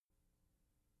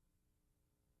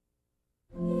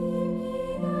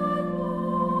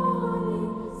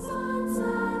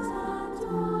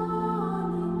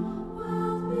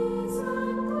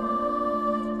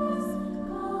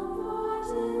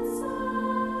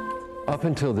Up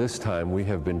until this time, we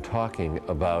have been talking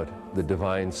about the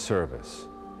divine service,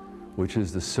 which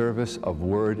is the service of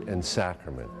word and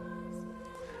sacrament.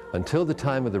 Until the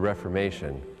time of the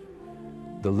Reformation,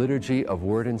 the liturgy of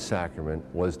word and sacrament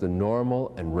was the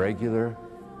normal and regular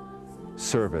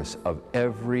service of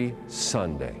every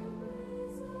Sunday.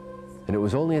 And it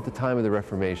was only at the time of the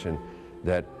Reformation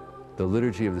that the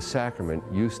liturgy of the sacrament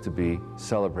used to be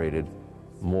celebrated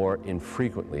more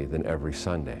infrequently than every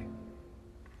Sunday.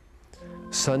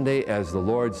 Sunday as the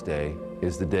Lord's Day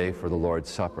is the day for the Lord's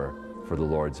Supper, for the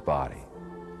Lord's body.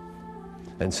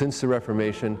 And since the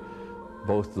Reformation,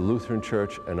 both the Lutheran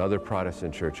Church and other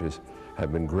Protestant churches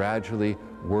have been gradually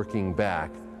working back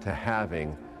to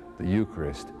having the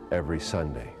Eucharist every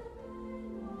Sunday.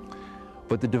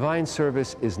 But the divine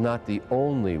service is not the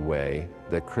only way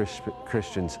that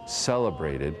Christians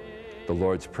celebrated the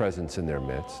Lord's presence in their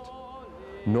midst,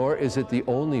 nor is it the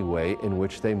only way in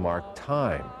which they mark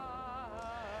time,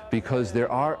 because there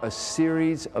are a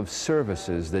series of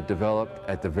services that developed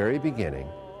at the very beginning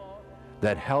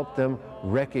that help them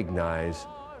recognize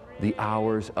the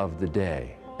hours of the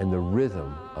day and the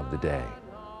rhythm of the day.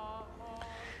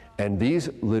 And these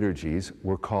liturgies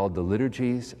were called the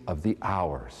liturgies of the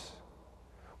hours,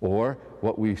 or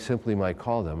what we simply might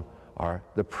call them are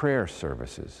the prayer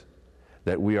services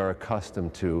that we are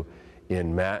accustomed to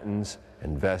in matins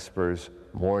and vespers,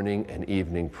 morning and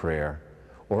evening prayer,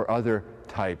 or other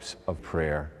types of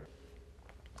prayer.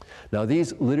 Now,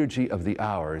 these liturgy of the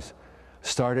hours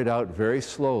started out very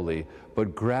slowly,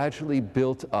 but gradually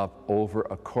built up over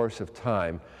a course of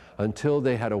time until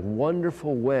they had a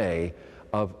wonderful way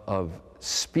of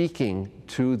speaking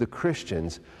to the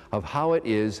Christians of how it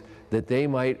is that they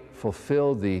might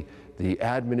fulfill the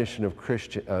admonition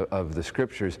of the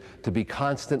Scriptures to be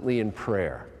constantly in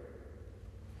prayer.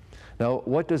 Now,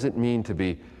 what does it mean to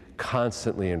be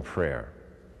constantly in prayer?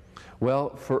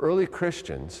 Well, for early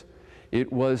Christians,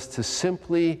 it was to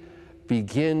simply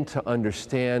begin to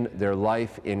understand their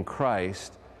life in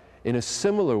Christ in a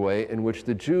similar way in which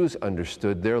the Jews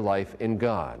understood their life in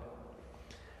God.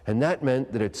 And that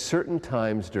meant that at certain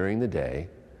times during the day,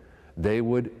 they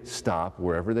would stop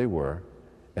wherever they were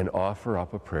and offer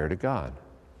up a prayer to God.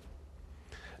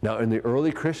 Now, in the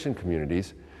early Christian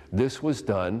communities, this was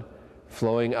done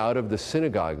flowing out of the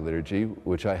synagogue liturgy,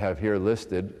 which I have here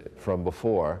listed from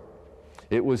before.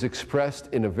 It was expressed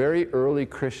in a very early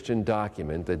Christian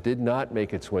document that did not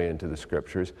make its way into the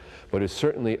Scriptures, but is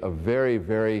certainly a very,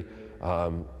 very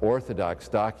orthodox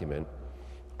document.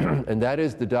 And that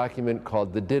is the document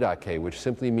called the Didache, which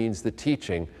simply means the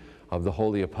teaching of the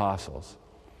holy apostles.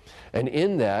 And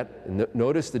in that,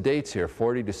 notice the dates here,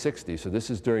 40 to 60, so this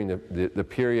is during the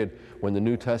period when the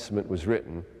New Testament was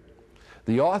written.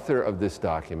 The author of this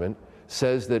document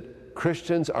says that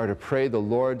Christians are to pray the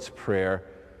Lord's Prayer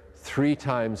 3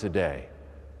 times a day.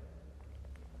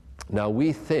 Now,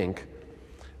 we think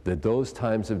that those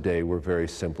times of day were very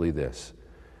simply this: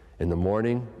 in the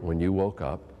morning when you woke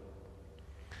up,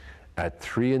 at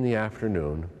 3 in the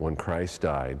afternoon when Christ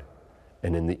died,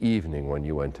 and in the evening when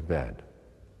you went to bed.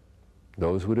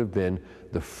 Those would have been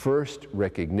the first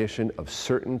recognition of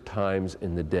certain times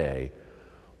in the day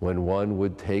when one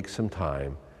would take some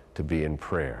time to be in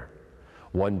prayer.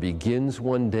 One begins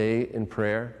one day in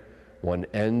prayer, one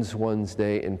ends one's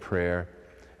day in prayer,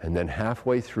 and then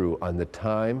halfway through, on the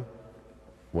time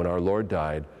when our Lord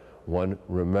died, one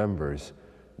remembers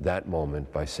that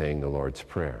moment by saying the Lord's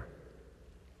Prayer.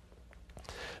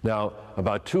 Now,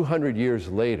 about 200 years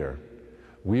later,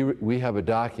 we have a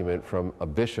document from a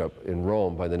bishop in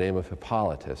Rome by the name of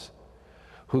Hippolytus,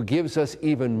 who gives us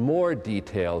even more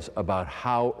details about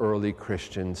how early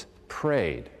Christians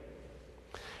prayed.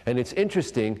 And it's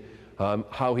interesting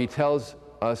how he tells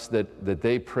us that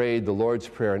they prayed the Lord's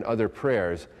Prayer and other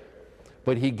prayers,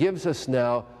 but he gives us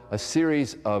now a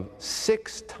series of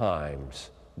 6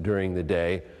 times during the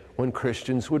day when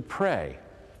Christians would pray.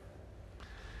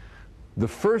 The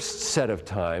first set of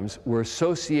times were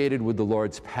associated with the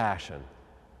Lord's Passion.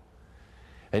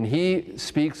 And he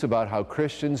speaks about how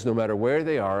Christians, no matter where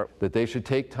they are, that they should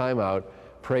take time out,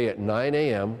 pray at 9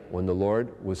 a.m. when the Lord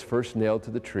was first nailed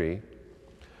to the tree,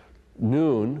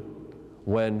 noon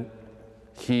when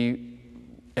he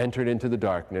entered into the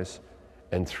darkness,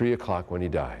 and 3 o'clock when he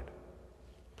died.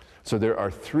 So there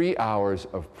are 3 hours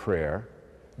of prayer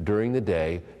during the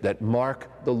day that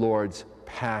mark the Lord's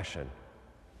Passion.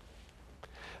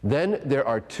 Then there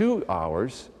are 2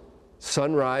 hours,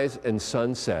 sunrise and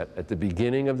sunset, at the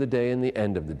beginning of the day and the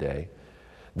end of the day,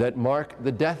 that mark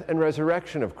the death and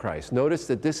resurrection of Christ. Notice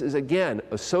that this is again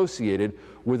associated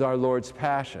with our Lord's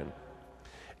Passion.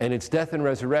 And it's death and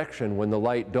resurrection when the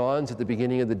light dawns at the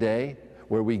beginning of the day,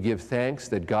 where we give thanks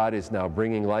that God is now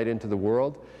bringing light into the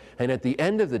world, and at the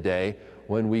end of the day,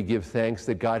 when we give thanks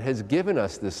that God has given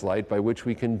us this light by which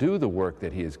we can do the work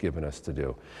that he has given us to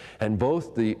do. And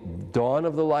both the dawn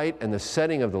of the light and the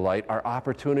setting of the light are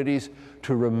opportunities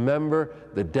to remember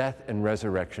the death and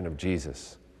resurrection of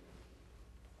Jesus.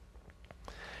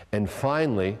 And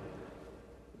finally,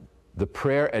 the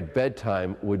prayer at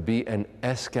bedtime would be an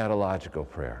eschatological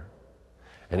prayer.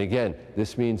 And again,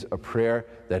 this means a prayer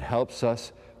that helps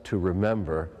us to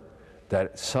remember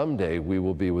that someday we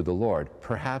will be with the Lord,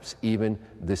 perhaps even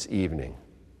this evening.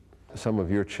 Some of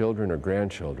your children or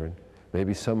grandchildren,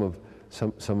 maybe some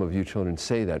of you children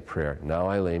say that prayer. Now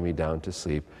I lay me down to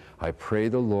sleep. I pray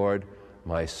the Lord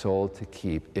my soul to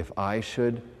keep. If I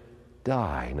should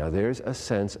die, now there's a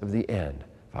sense of the end.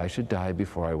 If I should die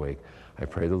before I wake, I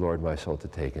pray the Lord my soul to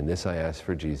take. And this I ask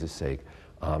for Jesus' sake.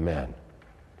 Amen.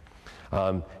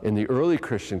 In the early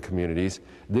Christian communities,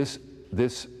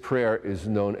 this prayer is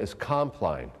known as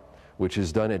Compline, which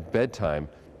is done at bedtime.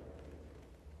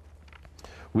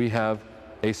 We have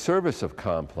a service of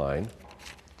Compline,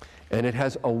 and it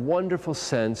has a wonderful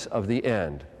sense of the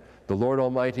end. The Lord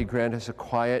Almighty grant us a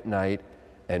quiet night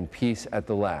and peace at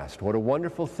the last. What a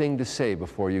wonderful thing to say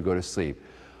before you go to sleep.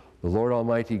 The Lord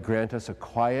Almighty grant us a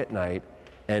quiet night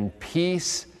and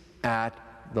peace at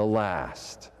the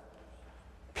last.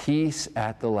 Peace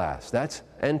at the last. That's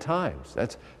end times.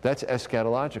 That's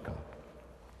eschatological.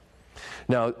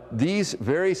 Now, these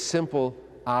very simple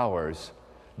hours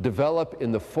develop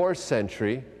in the 4th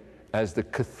century as the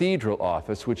cathedral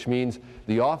office, which means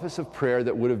the office of prayer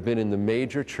that would have been in the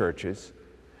major churches.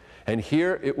 And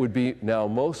here it would be now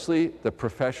mostly the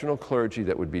professional clergy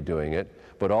that would be doing it,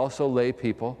 but also lay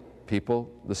people,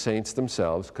 the saints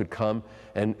themselves, could come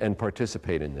and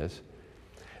participate in this.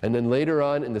 And then later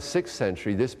on in the 6th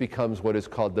century, this becomes what is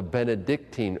called the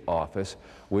Benedictine office,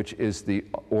 which is the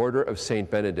order of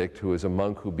Saint Benedict, who is a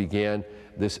monk who began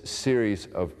this series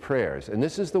of prayers. And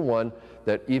this is the one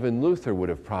that even Luther would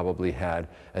have probably had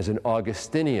as an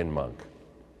Augustinian monk.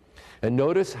 And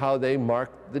notice how they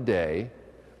marked the day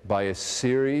by a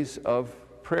series of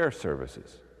prayer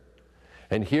services.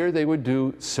 And here they would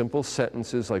do simple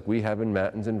sentences like we have in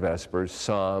Matins and Vespers,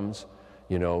 Psalms,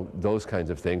 those kinds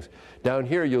of things. Down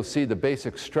here you'll see the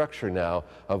basic structure now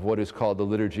of what is called the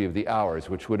Liturgy of the Hours,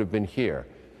 which would have been here.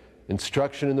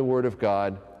 Instruction in the Word of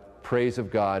God, praise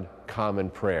of God, common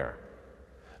prayer.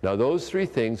 Now those three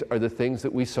things are the things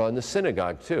that we saw in the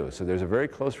synagogue too. So there's a very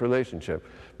close relationship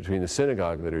between the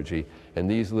synagogue liturgy and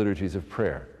these liturgies of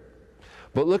prayer.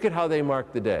 But look at how they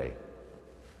mark the day.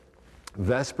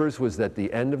 Vespers was at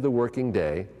the end of the working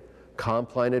day,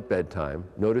 Compline at bedtime.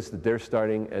 Notice that they're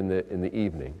starting in the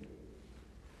evening.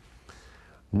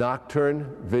 Nocturne,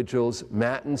 vigils,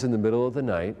 matins in the middle of the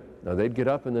night. Now they'd get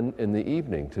up in the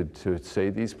evening to say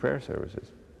these prayer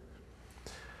services.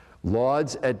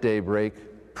 Lauds at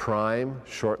daybreak, prime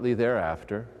shortly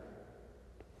thereafter.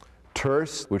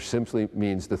 Terce, which simply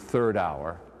means the 3rd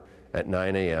hour at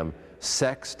 9 a.m.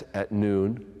 Sext at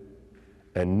noon,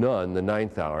 and None, the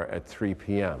 9th hour, at 3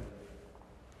 p.m.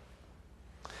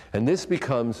 And this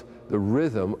becomes the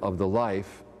rhythm of the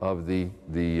life of the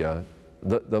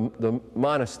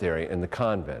monastery and the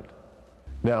convent.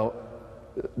 Now,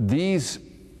 these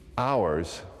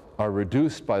hours are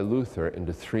reduced by Luther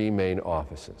into 3 main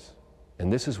offices.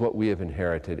 And this is what we have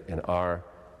inherited in our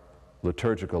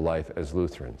liturgical life as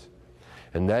Lutherans.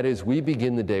 And that is, we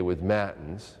begin the day with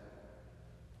matins,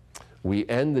 we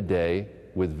end the day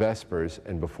with Vespers,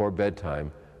 and before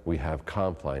bedtime we have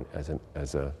Compline as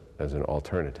an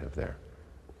alternative there.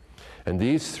 And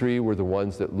these 3 were the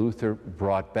ones that Luther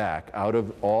brought back out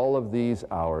of all of these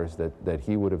hours that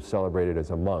he would have celebrated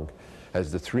as a monk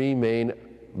as the 3 main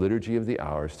liturgy of the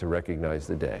hours to recognize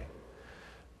the day.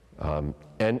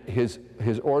 And his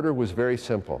order was very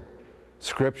simple.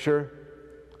 Scripture,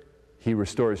 he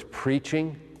restores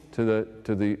preaching to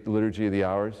the liturgy of the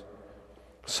hours,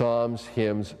 psalms,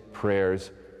 hymns,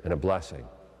 prayers, and a blessing.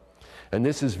 And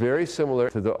this is very similar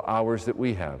to the hours that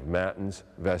we have, matins,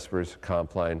 vespers,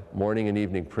 compline, morning and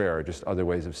evening prayer are just other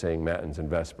ways of saying matins and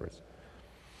vespers.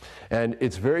 And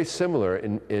it's very similar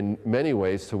in many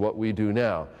ways to what we do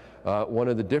now. One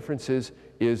of the differences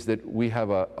is that we have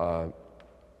a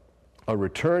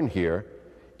return here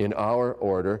in our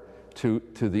order to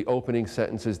the opening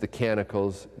sentences, the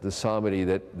canticles, the psalmody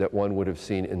that one would have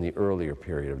seen in the earlier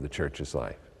period of the church's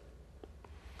life.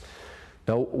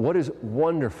 Now, what is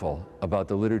wonderful about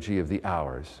the Liturgy of the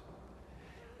Hours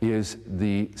is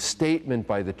the statement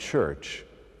by the church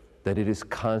that it is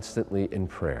constantly in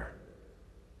prayer.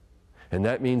 And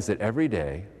that means that every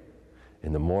day,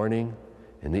 in the morning,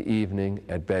 in the evening,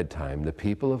 at bedtime, the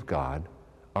people of God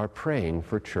are praying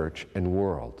for church and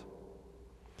world.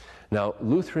 Now,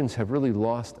 Lutherans have really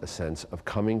lost a sense of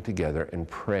coming together and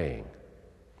praying.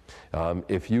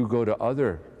 If you go to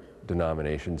other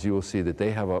denominations, you will see that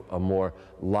they have a more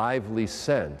lively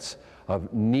sense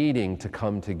of needing to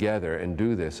come together and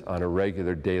do this on a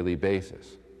regular daily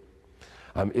basis.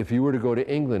 If you were to go to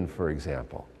England, for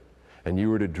example, and you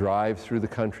were to drive through the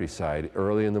countryside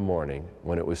early in the morning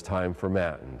when it was time for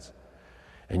matins,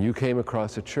 and you came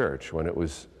across a church when it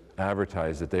was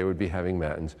advertised that they would be having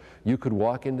matins, you could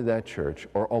walk into that church,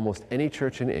 or almost any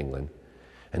church in England,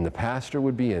 and the pastor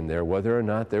would be in there, whether or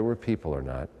not there were people or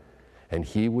not, and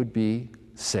he would be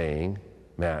saying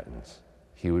matins.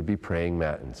 He would be praying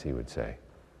matins, he would say.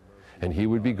 And he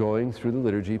would be going through the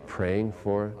liturgy, praying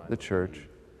for the church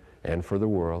and for the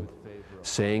world,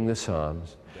 saying the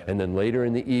Psalms, and then later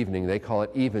in the evening, they call it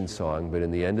evensong, but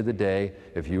in the end of the day,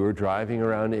 if you were driving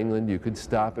around England, you could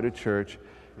stop at a church,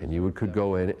 and you could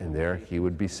go in, and there he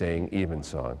would be saying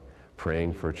evensong,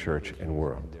 praying for church and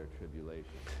world.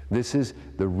 This is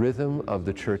the rhythm of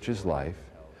the church's life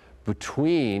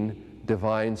between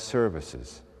divine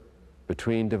services,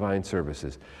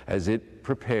 as it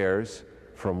prepares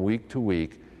from week to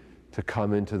week to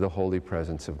come into the holy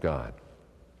presence of God.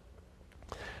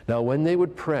 Now, when they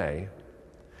would pray,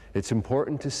 it's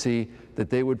important to see that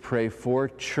they would pray for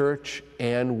church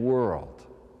and world.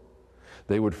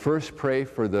 They would first pray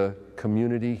for the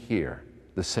community here,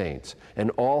 the saints, and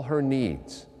all her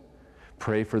needs.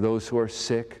 Pray for those who are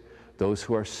sick, those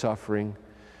who are suffering,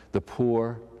 the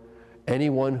poor,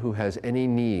 anyone who has any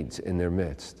needs in their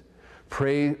midst.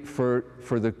 Pray for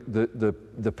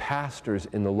the pastors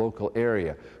in the local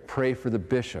area. Pray for the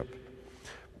bishop.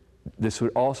 This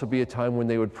would also be a time when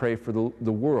they would pray for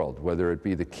the world, whether it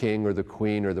be the king or the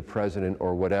queen or the president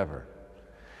or whatever.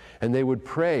 And they would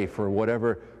pray for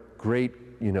whatever great,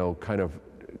 kind of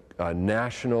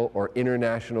national or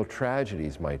international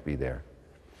tragedies might be there.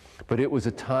 But it was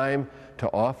a time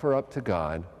to offer up to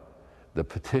God the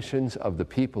petitions of the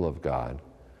people of God,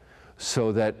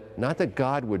 so that, not that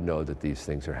God would know that these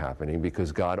things are happening,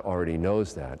 because God already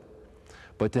knows that,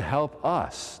 but to help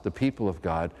us, the people of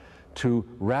God, to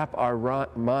wrap our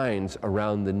minds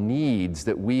around the needs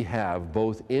that we have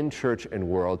both in church and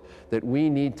world that we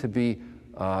need to be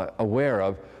aware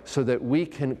of, so that we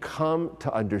can come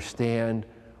to understand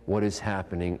what is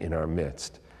happening in our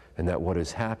midst, and that what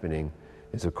is happening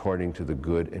is according to the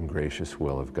good and gracious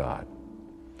will of God.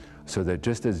 So that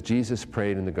just as Jesus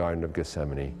prayed in the Garden of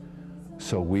Gethsemane,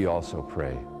 so we also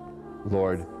pray,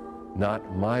 Lord,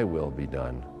 not my will be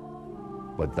done,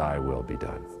 but thy will be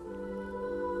done.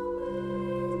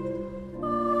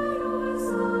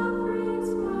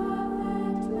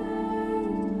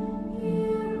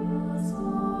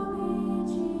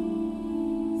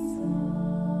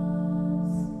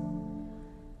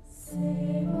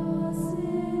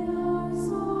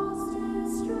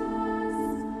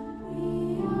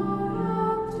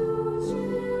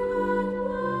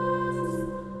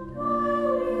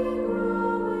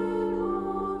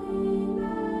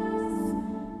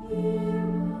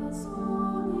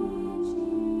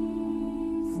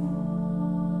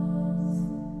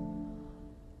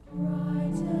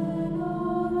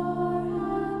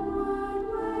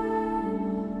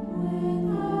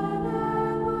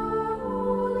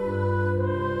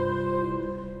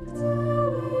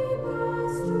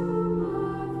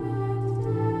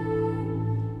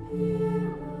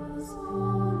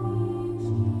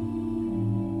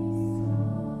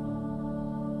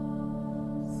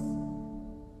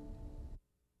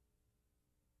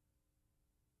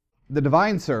 The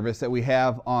divine service that we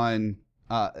have on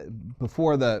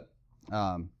before the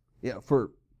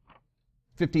for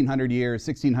 1,500 years,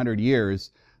 1,600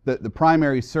 years, the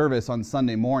primary service on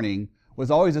Sunday morning was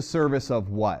always a service of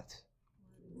what?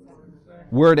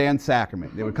 Word and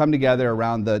sacrament. They would come together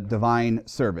around the divine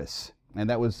service, and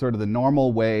that was sort of the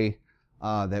normal way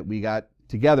that we got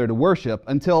together to worship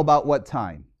until about what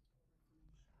time?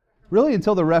 Really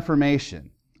until the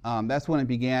Reformation. That's when it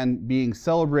began being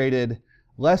celebrated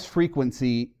less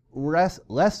frequently as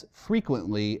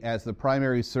the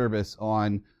primary service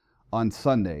on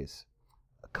Sundays.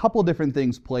 A couple different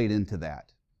things played into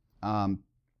that.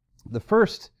 The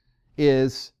first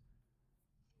is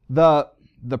the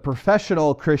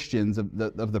professional Christians of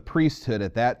the priesthood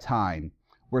at that time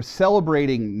were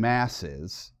celebrating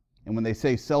masses, and when they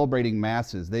say celebrating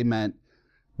masses, they meant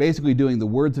basically doing the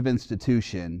words of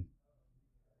institution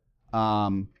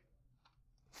for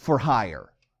hire.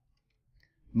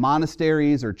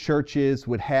 Monasteries or churches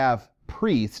would have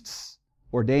priests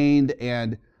ordained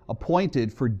and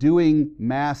appointed for doing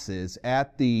masses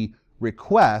at the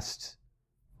request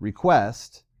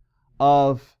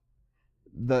of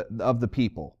the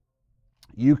people.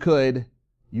 You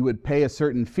would pay a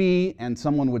certain fee, and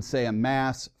someone would say a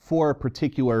mass for a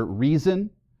particular reason,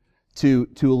 to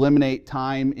eliminate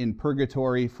time in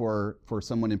purgatory for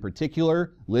someone in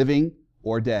particular, living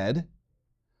or dead,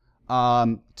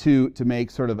 to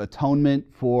make sort of atonement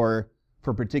for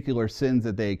particular sins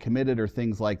that they committed or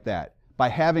things like that. By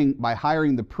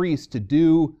hiring the priest to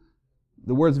do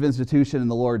the words of institution and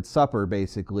the Lord's Supper,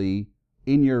 basically,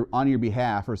 on your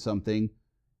behalf or something,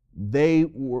 they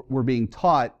were being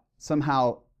taught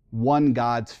somehow won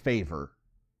God's favor.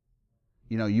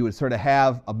 You would sort of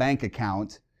have a bank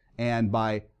account, and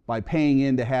by paying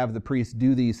in to have the priest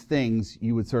do these things,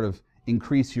 you would sort of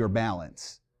increase your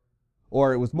balance.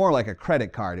 Or it was more like a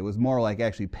credit card. It was more like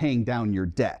actually paying down your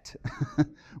debt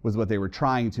was what they were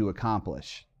trying to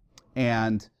accomplish.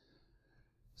 And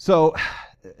so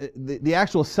the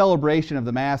actual celebration of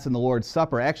the Mass and the Lord's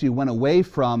Supper actually went away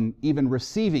from even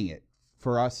receiving it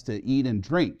for us to eat and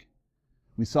drink.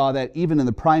 We saw that even in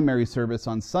the primary service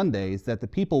on Sundays, that the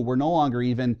people were no longer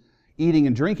even eating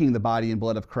and drinking the body and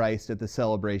blood of Christ at the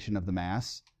celebration of the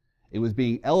Mass. It was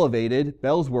being elevated,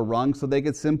 bells were rung so they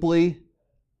could simply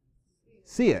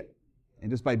see it.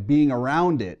 And just by being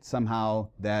around it, somehow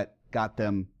that got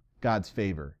them God's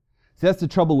favor. See, that's the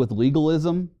trouble with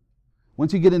legalism.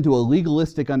 Once you get into a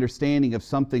legalistic understanding of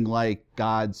something like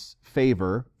God's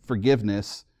favor,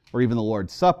 forgiveness, or even the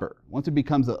Lord's Supper, once it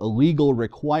becomes a legal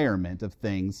requirement of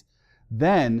things,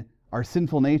 then our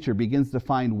sinful nature begins to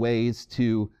find ways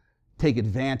to take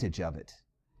advantage of it,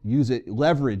 use it,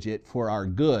 leverage it for our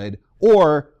good,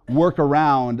 or work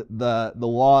around the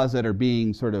laws that are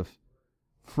being sort of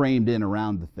framed in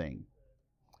around the thing.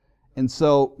 And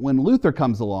so when Luther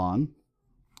comes along,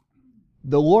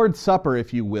 the Lord's Supper,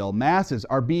 if you will, Masses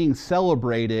are being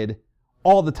celebrated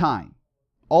all the time,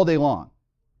 all day long,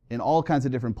 in all kinds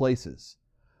of different places.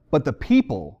 But the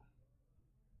people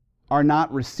are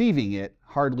not receiving it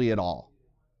hardly at all.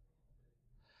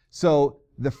 So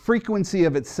the frequency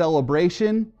of its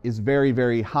celebration is very,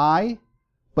 very high,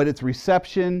 but its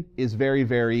reception is very,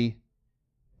 very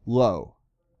low.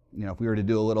 If we were to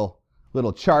do a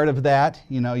little chart of that,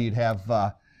 you'd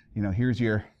have,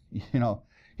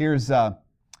 here's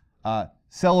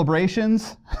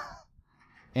celebrations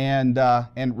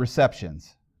and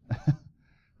receptions.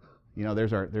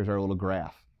 There's our little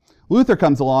graph. Luther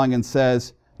comes along and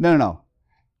says, no.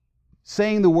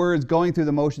 Saying the words, going through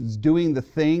the motions, doing the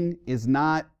thing is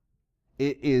not,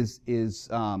 it is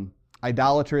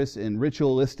idolatrous and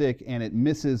ritualistic, and it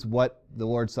misses what the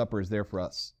Lord's Supper is there for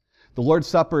us. The Lord's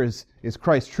Supper is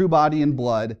Christ's true body and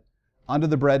blood under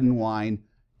the bread and wine,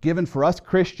 given for us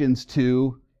Christians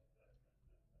to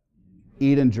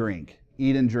eat and drink.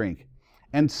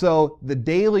 And so the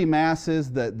daily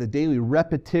Masses, the daily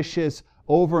repetitious,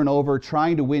 over and over,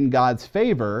 trying to win God's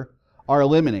favor, are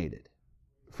eliminated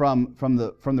from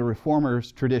the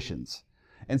Reformers' traditions.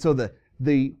 And so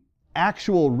the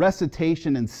actual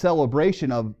recitation and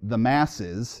celebration of the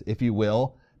Masses, if you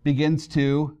will, begins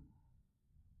to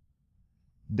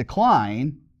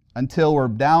decline until we're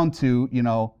down to,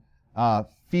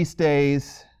 feast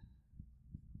days,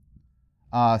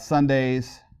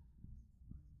 Sundays,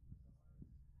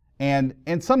 and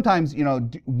sometimes,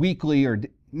 weekly or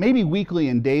maybe weekly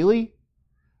and daily,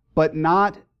 but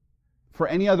not for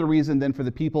any other reason than for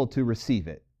the people to receive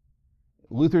it.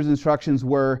 Luther's instructions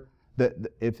were that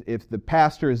if the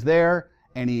pastor is there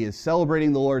and he is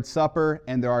celebrating the Lord's Supper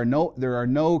and there are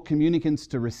no communicants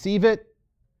to receive it,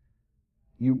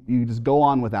 you just go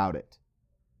on without it.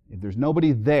 If there's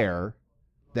nobody there,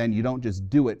 then you don't just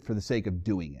do it for the sake of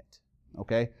doing it.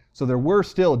 Okay? So there were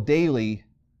still daily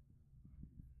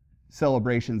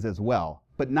celebrations as well,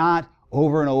 but not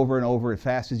over and over and over as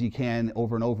fast as you can,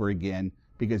 over and over again,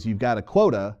 because you've got a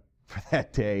quota for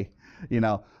that day.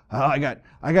 I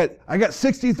got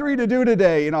 63 to do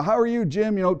today. How are you,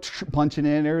 Jim? Punching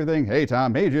in everything. Hey,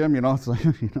 Tom. Hey, Jim. It's like,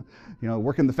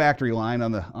 working the factory line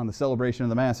on the celebration of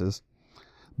the Masses.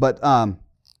 But on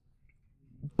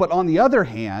the other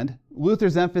hand,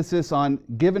 Luther's emphasis on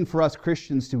given for us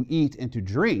Christians to eat and to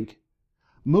drink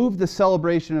moved the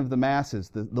celebration of the Masses,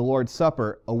 the Lord's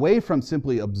Supper, away from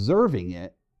simply observing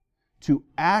it to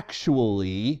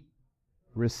actually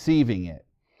receiving it.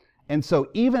 And so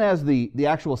even as the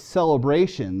actual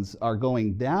celebrations are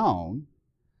going down,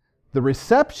 the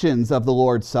receptions of the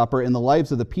Lord's Supper in the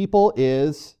lives of the people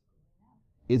is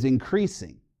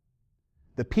increasing.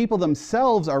 The people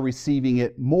themselves are receiving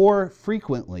it more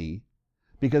frequently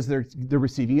because they're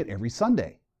receiving it every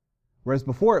Sunday. Whereas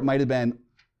before it might have been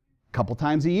a couple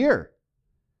times a year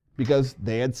because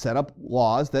they had set up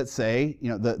laws that say,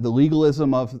 the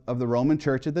legalism of the Roman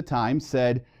Church at the time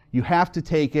said you have to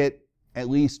take it at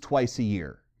least twice a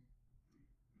year.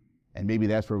 And maybe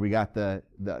that's where we got the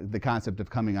concept of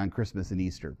coming on Christmas and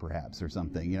Easter, perhaps, or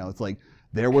something. It's like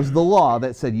there was the law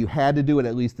that said you had to do it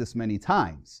at least this many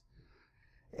times.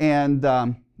 And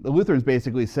the Lutherans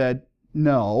basically said,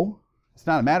 no, it's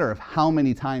not a matter of how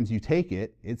many times you take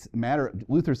it. It's a matter of,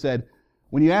 Luther said,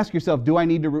 when you ask yourself, do I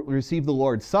need to receive the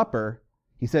Lord's Supper?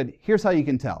 He said, here's how you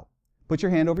can tell. Put your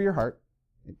hand over your heart.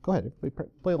 Go ahead,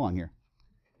 play along here.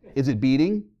 Is it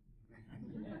beating?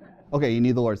 Okay, you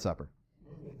need the Lord's Supper.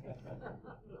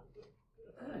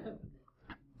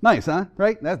 Nice, huh?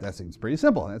 Right? That seems pretty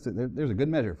simple. There's a good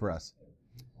measure for us.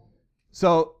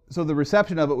 So the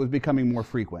reception of it was becoming more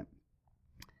frequent.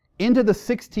 Into the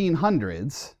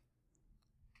 1600s,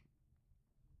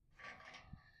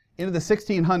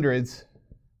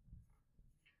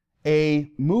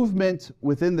 a movement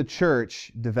within the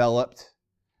church developed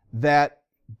that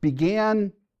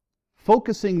began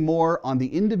focusing more on the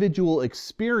individual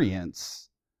experience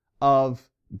of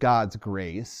God's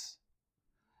grace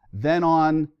than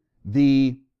on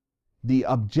the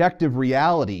objective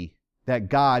reality that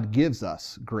God gives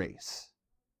us grace.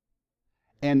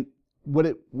 And what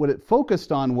it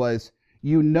focused on was,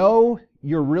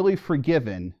 you're really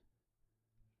forgiven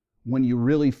when you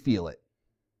really feel it,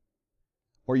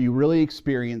 or you really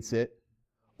experience it,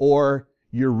 or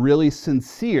you're really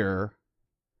sincere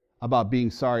about being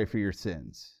sorry for your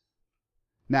sins.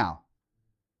 Now,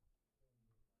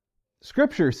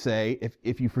 Scriptures say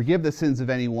if you forgive the sins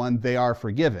of anyone, they are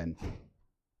forgiven.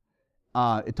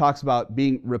 It talks about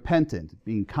being repentant,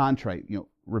 being contrite,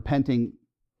 repenting,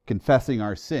 confessing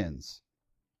our sins.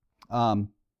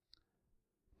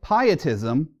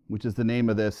 Pietism, which is the name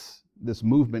of this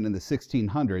movement in the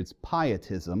 1600s,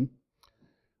 Pietism,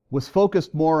 was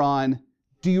focused more on,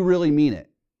 do you really mean it?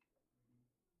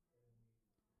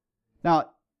 Now,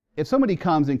 if somebody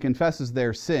comes and confesses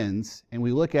their sins, and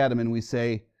we look at them and we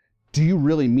say, do you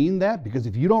really mean that? Because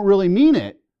if you don't really mean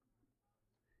it,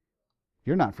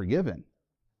 you're not forgiven.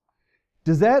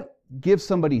 Does that give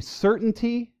somebody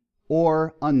certainty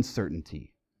or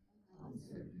uncertainty?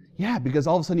 Yeah, because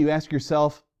all of a sudden you ask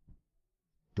yourself,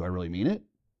 do I really mean it?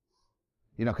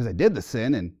 Because I did the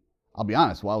sin, and I'll be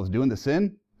honest, while I was doing the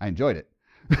sin, I enjoyed it.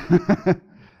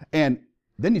 And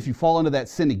then if you fall into that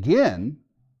sin again,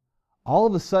 all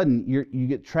of a sudden you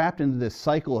get trapped into this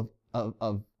cycle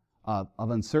of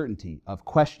uncertainty, of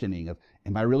questioning, of,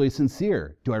 am I really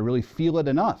sincere? Do I really feel it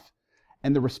enough?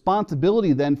 And the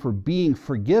responsibility then for being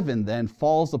forgiven then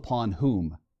falls upon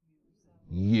whom?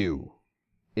 You.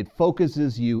 It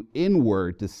focuses you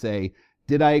inward to say,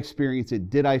 did I experience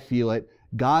it? Did I feel it?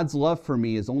 God's love for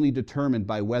me is only determined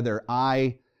by whether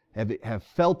I have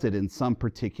felt it in some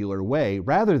particular way,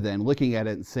 rather than looking at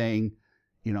it and saying,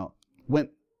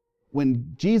 when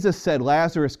Jesus said,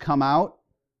 Lazarus, come out,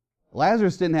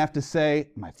 Lazarus didn't have to say,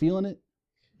 am I feeling it?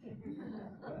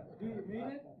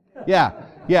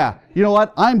 Yeah. You know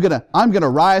what? I'm gonna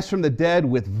rise from the dead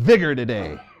with vigor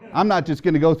today. I'm not just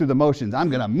gonna go through the motions. I'm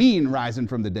gonna mean rising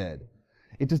from the dead.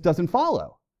 It just doesn't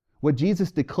follow. What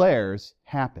Jesus declares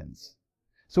happens.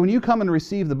 So when you come and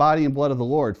receive the body and blood of the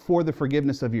Lord for the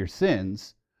forgiveness of your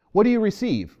sins, what do you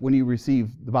receive when you receive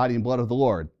the body and blood of the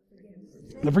Lord?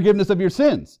 The forgiveness of your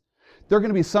sins. There are going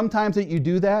to be some times that you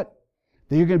do that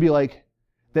you're going to be like,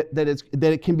 that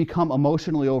it can become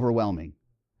emotionally overwhelming.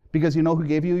 Because you know who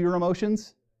gave you your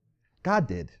emotions? God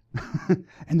did.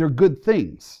 And they're good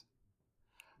things.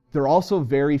 They're also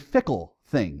very fickle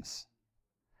things.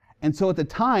 And so at the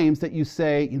times that you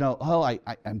say,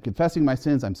 I'm confessing my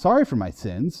sins, I'm sorry for my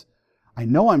sins, I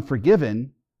know I'm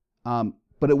forgiven,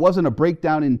 but it wasn't a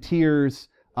breakdown in tears,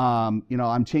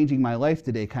 I'm changing my life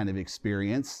today kind of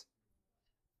experience.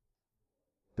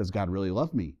 Does God really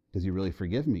love me? Does He really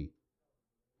forgive me?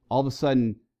 All of a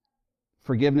sudden,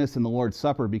 forgiveness in the Lord's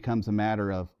Supper becomes a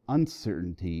matter of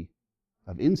uncertainty,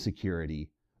 of insecurity,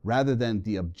 rather than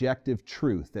the objective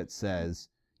truth that says,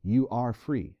 you are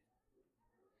free.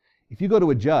 If you go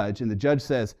to a judge and the judge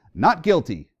says, not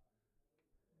guilty,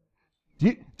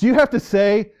 do you have to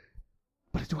say,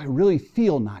 but do I really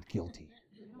feel not guilty?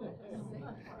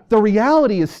 The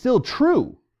reality is still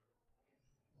true.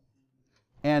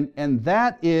 And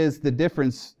that is the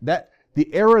difference, that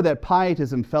the error that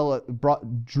Pietism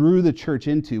drew the church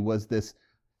into was this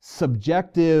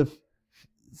subjective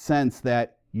sense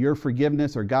that your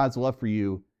forgiveness or God's love for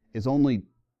you is only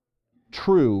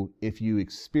true if you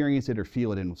experience it or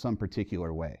feel it in some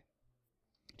particular way.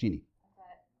 Jeannie.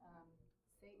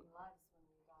 That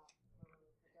Satan loves when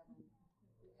we're forgiven,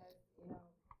 because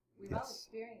we've all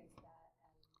experienced that,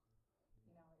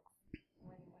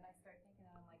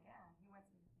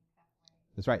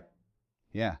 That's right.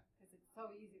 Yeah. Because it's so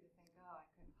easy to think, oh, I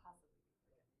couldn't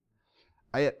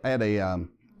possibly. I had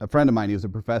a friend of mine. He was a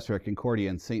professor at Concordia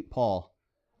in St. Paul.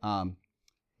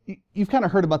 You've kind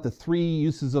of heard about the three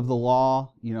uses of the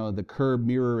law. You know, the curb,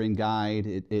 mirror, and guide.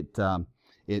 The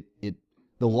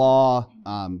law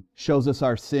shows us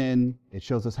our sin. It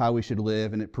shows us how we should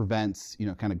live, and it prevents,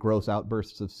 kind of gross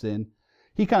outbursts of sin.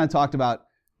 He kind of talked about,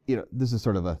 this is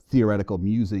sort of a theoretical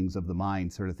musings of the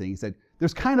mind sort of thing. He said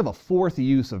there's kind of a fourth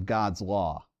use of God's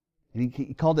law. And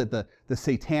he called it the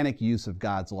satanic use of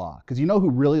God's law. Because you know who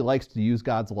really likes to use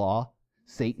God's law?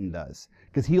 Satan does.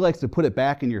 Because he likes to put it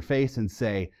back in your face and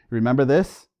say, remember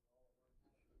this?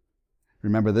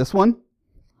 Remember this one?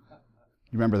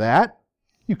 You remember that?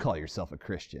 You call yourself a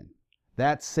Christian.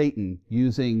 That's Satan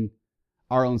using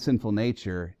our own sinful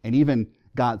nature, and even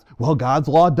God's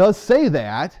law does say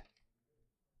that,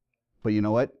 but you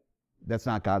know what? That's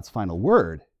not God's final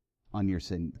word on your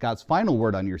sin. God's final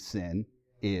word on your sin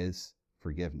is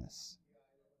forgiveness.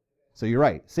 So you're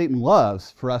right. Satan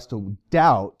loves for us to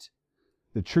doubt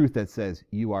the truth that says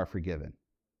you are forgiven.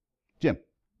 Jim.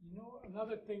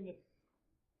 Another thing that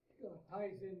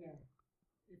ties in there,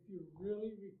 if you're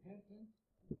really repentant,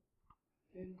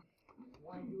 then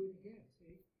why do it again,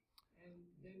 see? And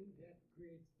then that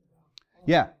creates the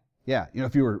doubt. Yeah.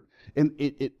 If you were, and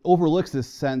it overlooks this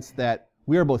sense that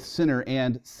we are both sinner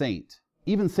and saint.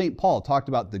 Even St. Paul talked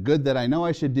about the good that I know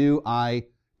I should do, I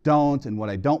don't, and what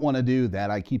I don't want to do,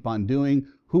 that I keep on doing.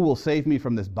 Who will save me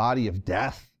from this body of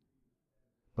death?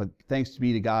 But thanks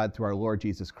be to God through our Lord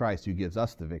Jesus Christ, who gives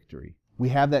us the victory. We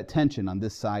have that tension on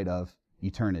this side of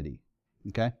eternity.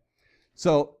 Okay?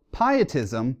 So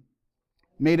pietism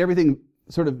made everything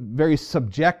sort of very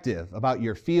subjective about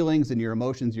your feelings and your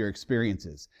emotions, your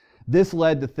experiences. This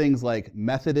led to things like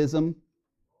Methodism,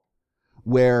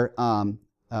 where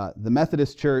the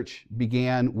Methodist Church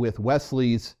began with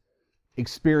Wesley's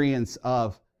experience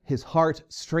of his heart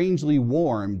strangely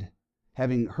warmed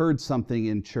having heard something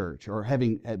in church, or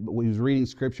when he was reading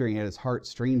scripture, he had his heart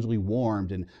strangely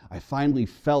warmed, and I finally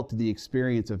felt the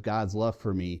experience of God's love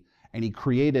for me. And he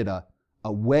created a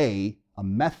way, a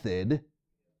method,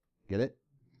 get it,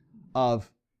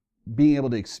 of being able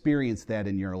to experience that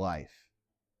in your life.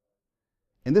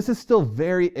 And this is still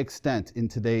very extant in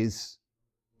today's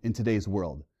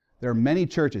world. There are many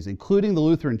churches, including the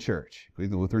Lutheran Church,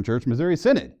 Missouri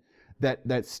Synod,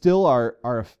 that still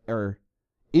are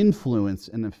influenced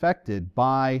and affected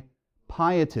by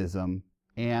pietism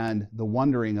and the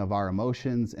wondering of our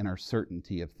emotions and our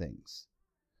certainty of things.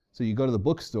 So you go to the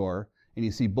bookstore and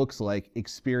you see books like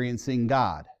Experiencing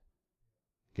God.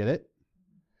 Get it?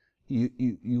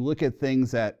 You look at things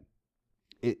that,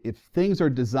 if things are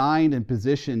designed and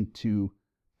positioned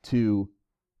to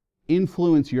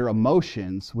influence your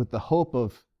emotions with the hope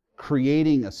of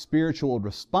creating a spiritual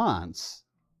response,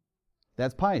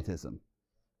 that's pietism.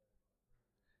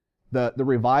 The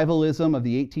revivalism of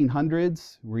the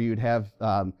 1800s, where you'd have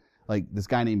like this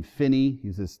guy named Finney.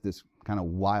 He's this kind of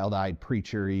wild-eyed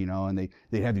preacher, and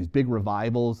they'd have these big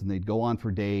revivals, and they'd go on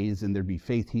for days, and there'd be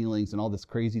faith healings and all this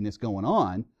craziness going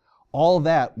on. All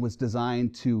that was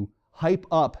designed to hype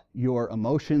up your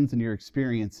emotions and your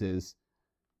experiences,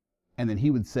 and then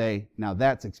he would say, now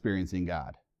that's experiencing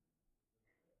God.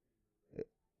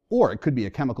 Or it could be a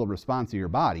chemical response of your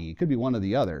body. It could be one or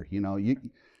the other. You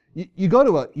go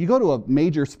to a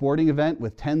major sporting event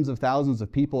with tens of thousands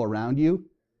of people around you,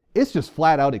 it's just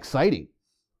flat out exciting.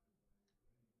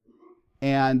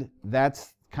 And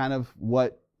that's kind of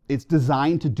what it's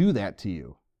designed to do, that to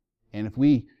you. And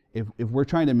if we're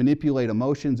trying to manipulate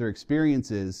emotions or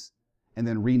experiences and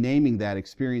then renaming that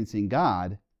experiencing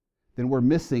God, then we're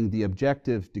missing the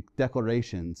objective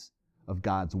declarations of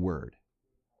God's Word.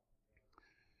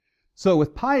 So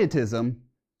with pietism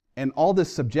and all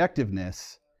this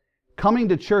subjectiveness, coming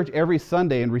to church every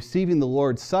Sunday and receiving the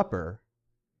Lord's Supper,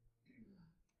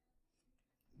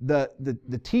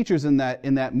 the teachers in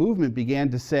that movement began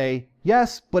to say,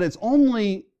 yes, but it's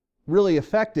only really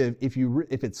effective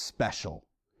if it's special.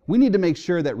 We need to make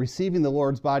sure that receiving the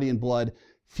Lord's body and blood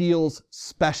feels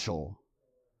special,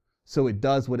 so it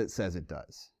does what it says it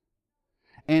does.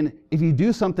 And if you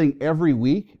do something every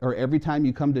week or every time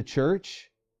you come to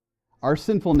church, our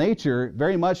sinful nature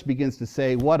very much begins to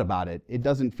say, what about it? It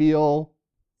doesn't feel,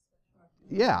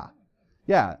 yeah.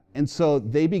 And so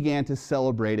they began to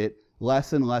celebrate it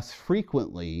less and less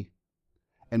frequently.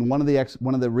 And one of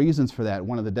the reasons for that,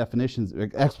 one of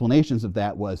the explanations of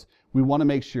that was, we want to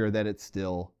make sure that it's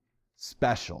still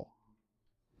special.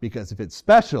 Because if it's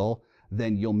special,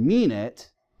 then you'll mean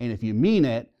it. And if you mean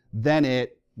it, then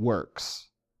it works.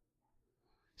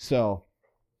 So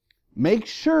make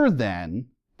sure then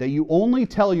that you only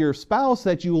tell your spouse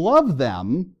that you love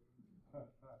them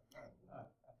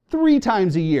 3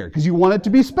 times a year because you want it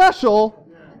to be special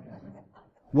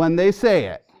when they say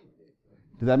it.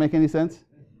 Does that make any sense?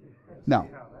 No.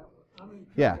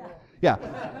 Yeah.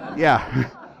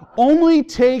 Only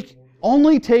take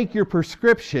your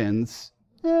prescriptions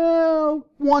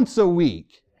once a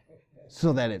week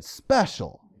so that it's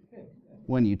special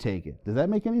when you take it. Does that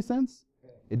make any sense?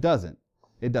 It doesn't.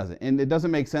 It doesn't. And it doesn't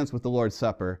make sense with the Lord's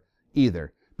Supper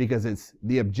either, because it's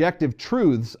the objective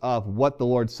truths of what the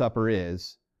Lord's Supper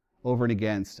is over and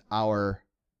against our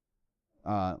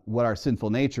what our sinful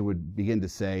nature would begin to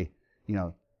say,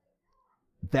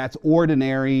 that's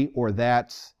ordinary, or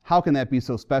how can that be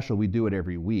so special? We do it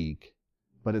every week.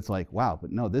 But it's like, wow,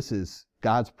 but no, this is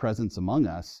God's presence among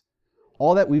us.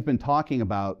 All that we've been talking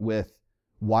about with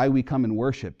why we come and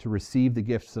worship, to receive the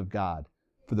gifts of God,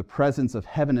 for the presence of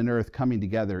heaven and earth coming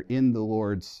together in the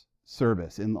Lord's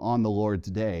service, on the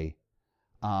Lord's day.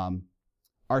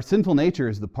 Our sinful nature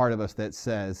is the part of us that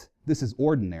says, this is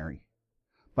ordinary.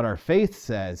 But our faith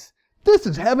says, this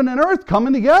is heaven and earth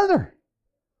coming together.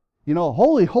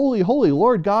 Holy, holy, holy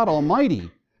Lord God Almighty.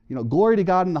 Glory to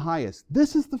God in the highest.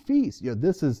 This is the feast.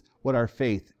 This is what our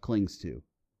faith clings to.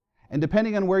 And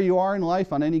depending on where you are in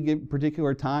life, on any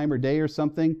particular time or day or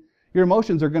something, your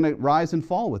emotions are going to rise and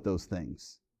fall with those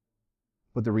things.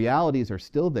 But the realities are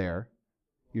still there.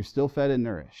 You're still fed and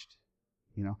nourished.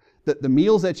 The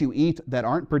meals that you eat that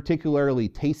aren't particularly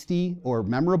tasty or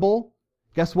memorable,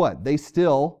 guess what? They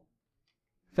still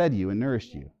fed you and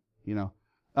nourished you.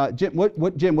 Jim,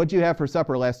 what did you have for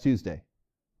supper last Tuesday?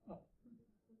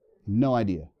 No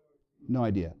idea.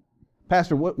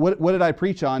 Pastor, what did I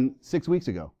preach on 6 weeks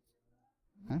ago?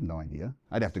 I have no idea.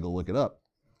 I'd have to go look it up.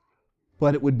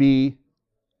 But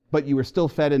you were still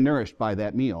fed and nourished by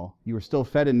that meal. You were still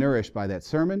fed and nourished by that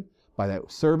sermon, by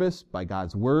that service, by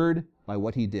God's word, by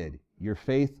what he did. Your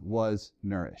faith was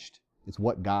nourished. It's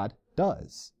what God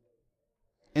does.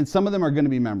 And some of them are going to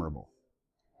be memorable.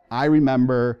 I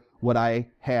remember what I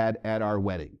had at our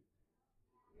wedding.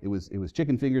 It was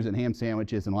chicken fingers and ham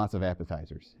sandwiches and lots of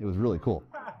appetizers. It was really cool.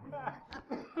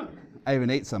 I even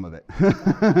ate some of it.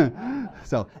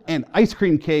 And ice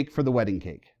cream cake for the wedding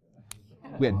cake.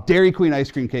 We had Dairy Queen ice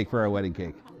cream cake for our wedding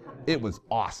cake. It was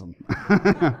awesome.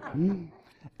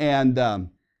 And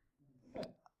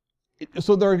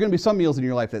so there are going to be some meals in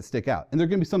your life that stick out. And there are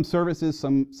going to be some services,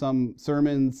 some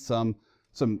sermons, some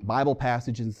Bible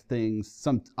passages, things,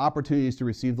 some opportunities to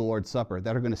receive the Lord's Supper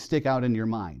that are going to stick out in your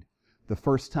mind. The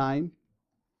first time,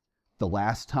 the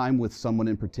last time with someone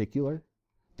in particular,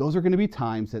 those are going to be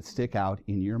times that stick out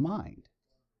in your mind.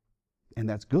 And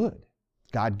that's good.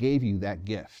 God gave you that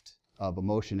gift of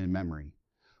emotion and memory.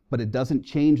 But it doesn't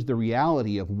change the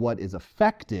reality of what is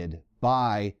affected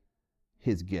by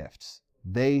his gifts.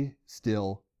 They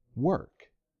still work.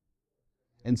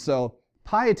 And so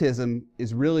pietism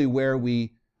is really where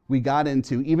we got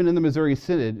into, even in the Missouri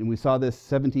Synod, and we saw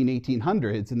this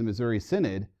 1800s in the Missouri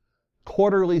Synod,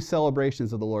 quarterly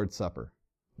celebrations of the Lord's Supper,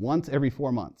 once every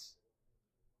 4 months.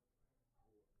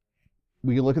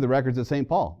 We can look at the records of St.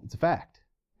 Paul. It's a fact.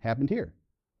 Happened here.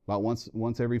 About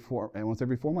once every 4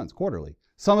 months, quarterly.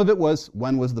 Some of it was,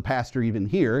 when was the pastor even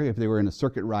here, if they were in a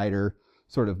circuit rider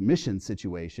sort of mission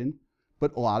situation.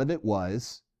 But a lot of it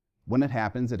was, when it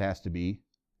happens, it has to be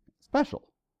special.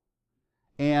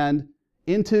 And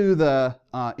into the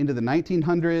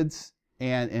 1900s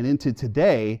and into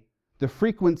today, the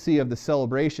frequency of the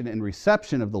celebration and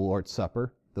reception of the Lord's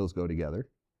Supper, those go together,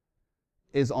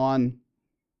 is on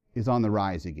the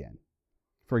rise again.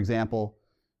 For example,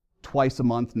 twice a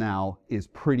month now is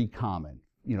pretty common.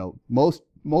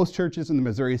 Most churches in the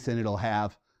Missouri Synod will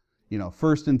have,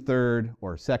 first and third,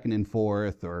 or second and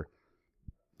fourth,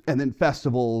 and then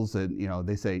festivals, and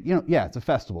they say, it's a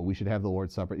festival. We should have the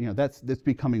Lord's Supper. That's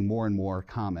becoming more and more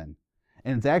common,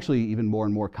 and it's actually even more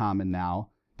and more common now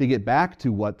to get back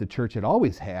to what the church had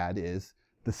always had, is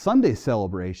the Sunday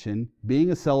celebration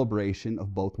being a celebration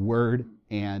of both word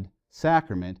and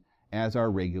sacrament as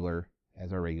our regular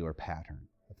pattern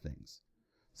of things.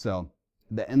 So,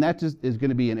 that just is going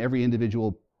to be in every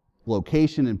individual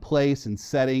location and place and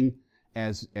setting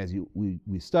as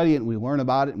we study it and we learn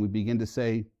about it and we begin to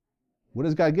say, what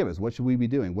does God give us? What should we be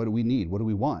doing? What do we need? What do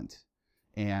we want?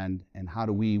 And how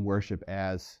do we worship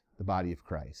as the body of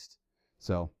Christ?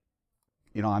 So,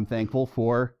 I'm thankful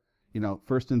for,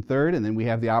 first and third, and then we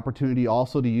have the opportunity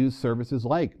also to use services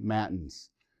like Matins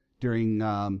during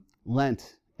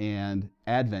Lent and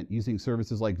Advent, using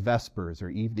services like Vespers or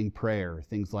evening prayer,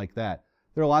 things like that.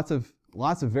 There are lots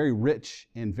of very rich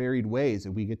and varied ways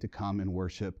that we get to come and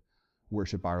worship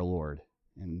our Lord.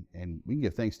 And we can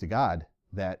give thanks to God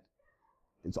that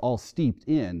it's all steeped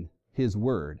in His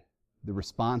Word. The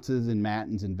responses in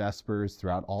Matins and Vespers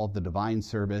throughout all of the divine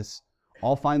service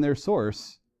all find their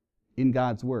source in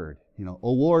God's Word.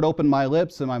 O Lord, open my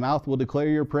lips and my mouth will declare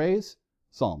your praise.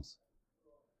 Psalms.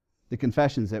 The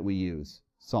confessions that we use,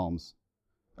 Psalms,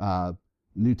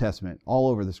 New Testament, all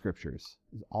over the Scriptures,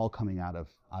 is all coming out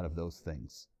of those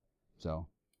things. So,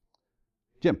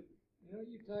 Jim.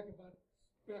 You talk about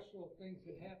special things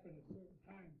that happen at certain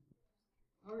times.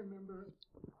 I remember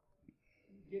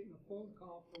getting a phone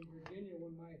call from Virginia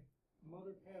when my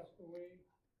mother passed away,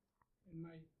 and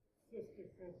my sister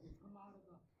said, "We come out of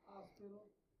the hospital,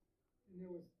 and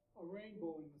there was a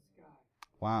rainbow in the sky."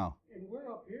 Wow. And we're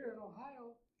up here in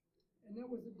Ohio, and there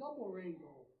was a double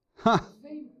rainbow. Huh. The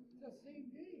same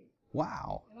day.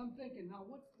 Wow. And I'm thinking, now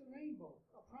what's the rainbow?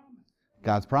 A promise.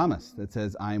 God's promise that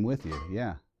says, I am with you.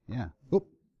 Yeah. Oop.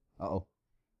 Uh-oh.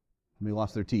 Somebody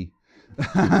lost their tea.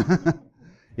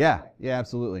 Yeah,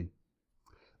 absolutely.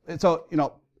 And so,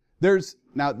 there's,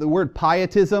 now the word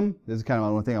pietism, this is kind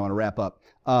of one thing I want to wrap up.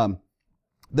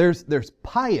 There's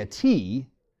piety.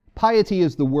 Piety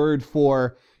is the word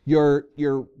for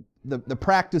the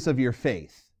practice of your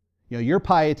faith. Your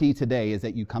piety today is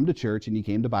that you come to church and you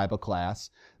came to Bible class.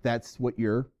 That's what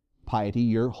your piety,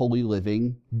 your holy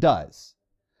living does.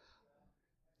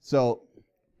 So,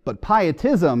 but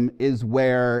pietism is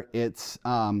where it's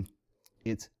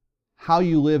how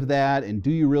you live that, and do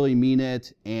you really mean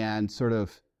it, and sort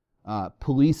of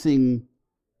policing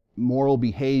moral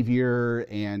behavior,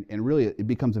 and really it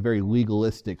becomes a very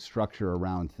legalistic structure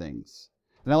around things.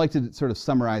 And I like to sort of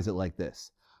summarize it like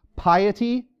this.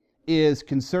 Piety is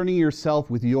concerning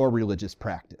yourself with your religious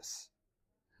practice.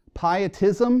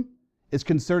 Pietism is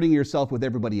concerning yourself with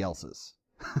everybody else's.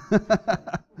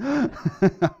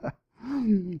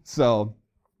 So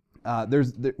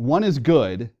one is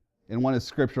good and one is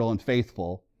scriptural and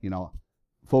faithful,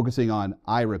 focusing on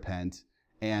I repent,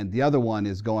 and the other one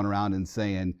is going around and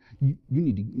saying you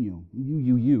need to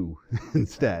you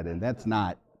instead, and that's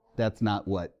not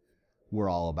what we're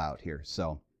all about here.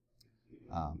 So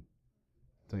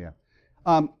yeah.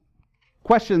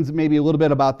 Questions maybe a little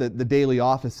bit about the daily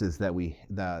offices that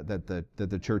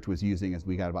the church was using, as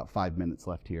we got about 5 minutes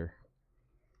left here.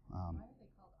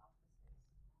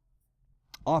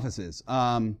 Offices.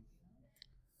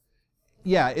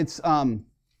 Yeah, it's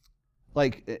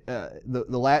like the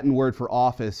Latin word for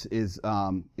office is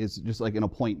just like an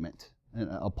appointment,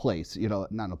 a place.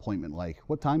 Not an appointment like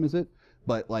what time is it,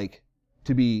 but like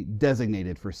to be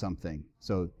designated for something.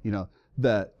 So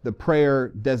the prayer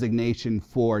designation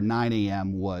for 9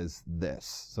 a.m. was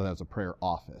this. So that was a prayer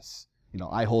office.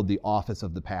 I hold the office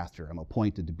of the pastor. I'm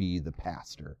appointed to be the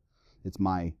pastor. It's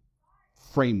my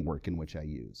framework in which I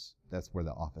use. That's where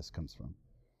the office comes from.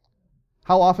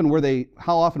 How often were they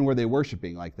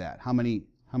worshiping like that? How many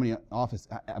office?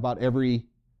 About every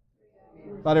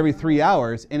 3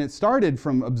 hours. And it started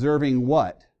from observing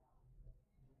what?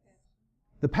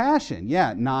 The Passion.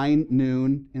 Yeah, 9,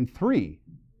 noon, and 3.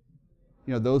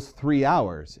 Those 3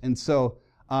 hours. And so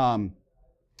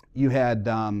you had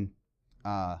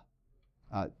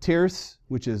tierce,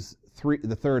 which is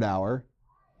the 3rd hour,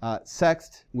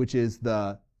 sext, which is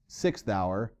the 6th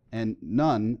hour, and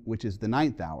none, which is the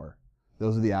 9th hour.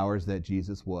 Those are the hours that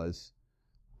Jesus was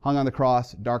hung on the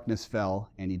cross, darkness fell,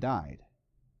 and he died.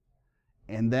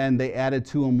 And then they added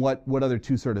to him what other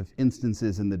two sort of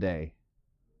instances in the day?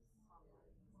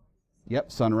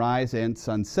 Yep, sunrise and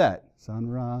sunset.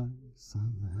 Sunrise,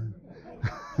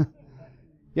 sunset.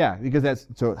 Yeah, because that's,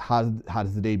 so how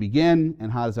does the day begin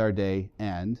and how does our day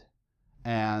end?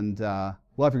 And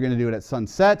well, if you're going to do it at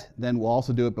sunset, then we'll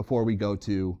also do it before we go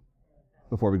to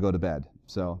bed.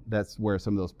 So that's where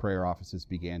some of those prayer offices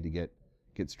began to get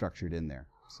structured in there.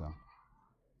 So,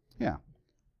 yeah.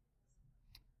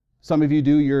 Some of you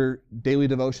do your daily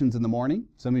devotions in the morning.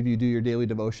 Some of you do your daily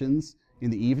devotions in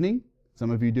the evening. Some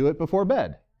of you do it before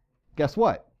bed. Guess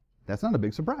what? That's not a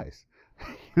big surprise.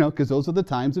 Because those are the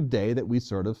times of day that we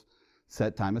sort of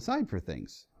set time aside for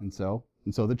things. And so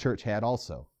the church had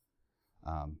also.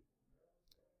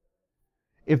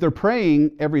 If they're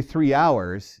praying every 3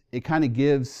 hours, it kind of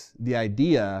gives the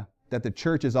idea that the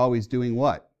church is always doing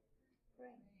what?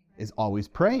 Is always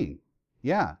praying.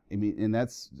 Yeah, I mean, and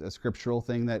that's a scriptural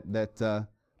thing that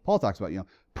Paul talks about.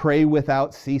 Pray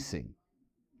without ceasing.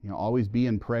 Always be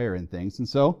in prayer and things. And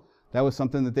so that was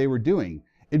something that they were doing.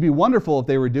 It'd be wonderful if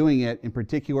they were doing it in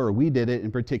particular, or we did it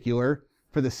in particular,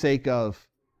 for the sake of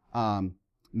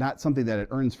not something that it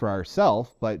earns for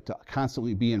ourselves, but to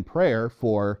constantly be in prayer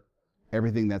for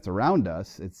everything that's around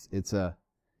us. It's a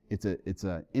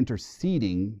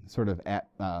interceding sort of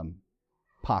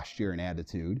posture and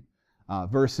attitude.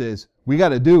 versus we got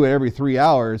to do it every 3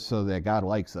 hours so that God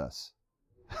likes us.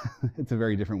 It's a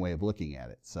very different way of looking at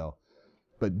it. So,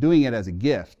 but doing it as a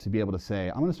gift to be able to say,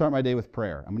 I'm going to start my day with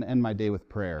prayer. I'm going to end my day with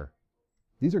prayer.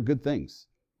 These are good things.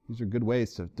 These are good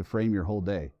ways to frame your whole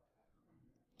day.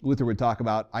 Luther would talk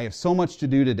about, I have so much to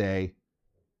do today,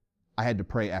 I had to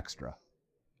pray extra.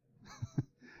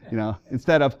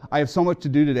 Instead of, I have so much to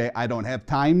do today, I don't have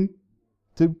time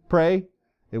to pray,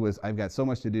 it was, I've got so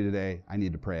much to do today, I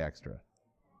need to pray extra.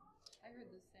 I heard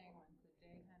this saying once, the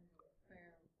day handed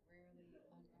prayer rarely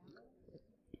unwrapped.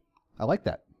 I like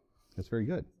that. That's very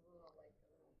good.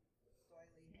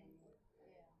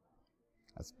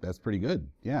 That's pretty good.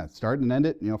 Yeah, start and end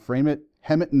it, frame it,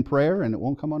 hem it in prayer, and it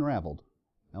won't come unraveled.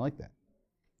 I like that.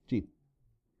 Gene.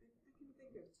 I can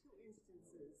think of two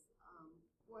instances.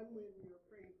 One when we were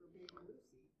praying for baby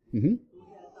Lucy, Mm-hmm. who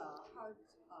had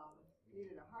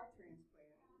needed a heart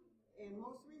transplant, and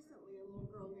most recently a little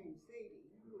girl named Sadie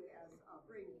who has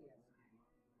brain cancer.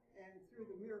 And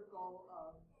through the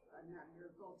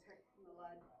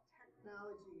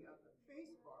technology of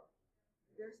Facebook,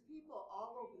 there's people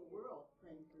all over the world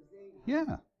praying for Zadie.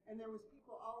 Yeah. And there was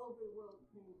people all over the world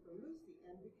praying for Lucy,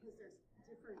 and because there's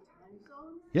different time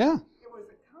zones, Yeah. it was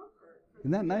a comfort for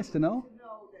Isn't that nice to know?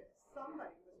 that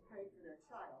somebody was praying for their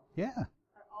child Yeah.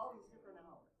 at all these different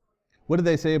hours. What did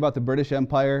they say about the British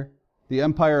Empire? The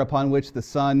empire upon which the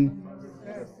sun...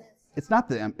 It's not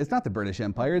the British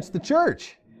Empire, it's the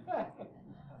church.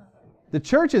 The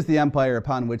church is the empire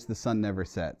upon which the sun never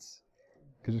sets.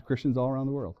 Because there's Christians all around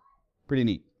the world. Pretty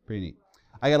neat.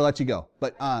 I got to let you go.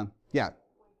 But, yeah. I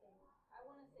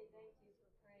want to say thank you for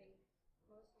praying,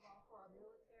 most of all for our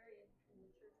military and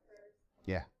the church prayers.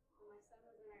 Yeah. When my son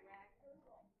was in Iraq,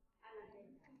 I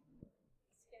would make a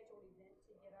scheduled event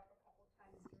to get up a couple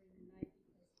times during the night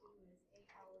because he was 8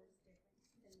 hours different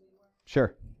than we were.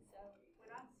 Sure. So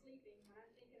when I'm thinking of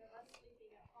us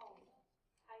sleeping at home,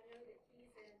 I know that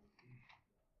he's in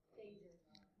danger.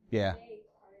 Yeah. They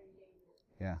are in danger.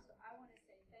 Yeah. So I want to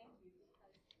say thank you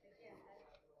because, again,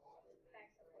 that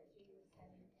backs up what Gene was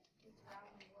saying. He's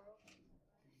around the world.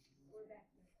 We're back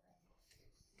to this.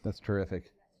 That's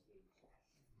terrific.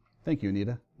 Thank you,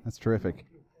 Anita. That's terrific.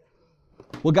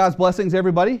 Well, God's blessings,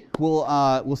 everybody.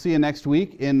 We'll see you next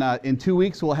week. In 2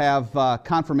 weeks, we'll have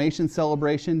confirmation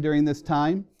celebration during this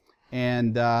time,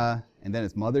 and then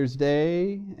it's Mother's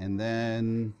Day, and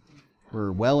then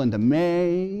we're well into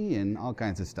May, and all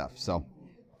kinds of stuff. So,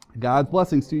 God's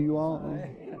blessings to you all.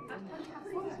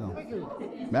 So,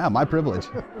 yeah, my privilege.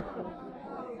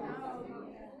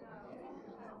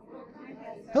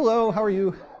 Hello, how are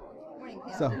you?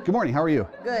 So, good morning. How are you?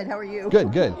 Good, how are you?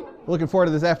 Good. Looking forward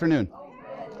to this afternoon.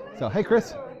 So, hey,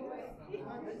 Chris.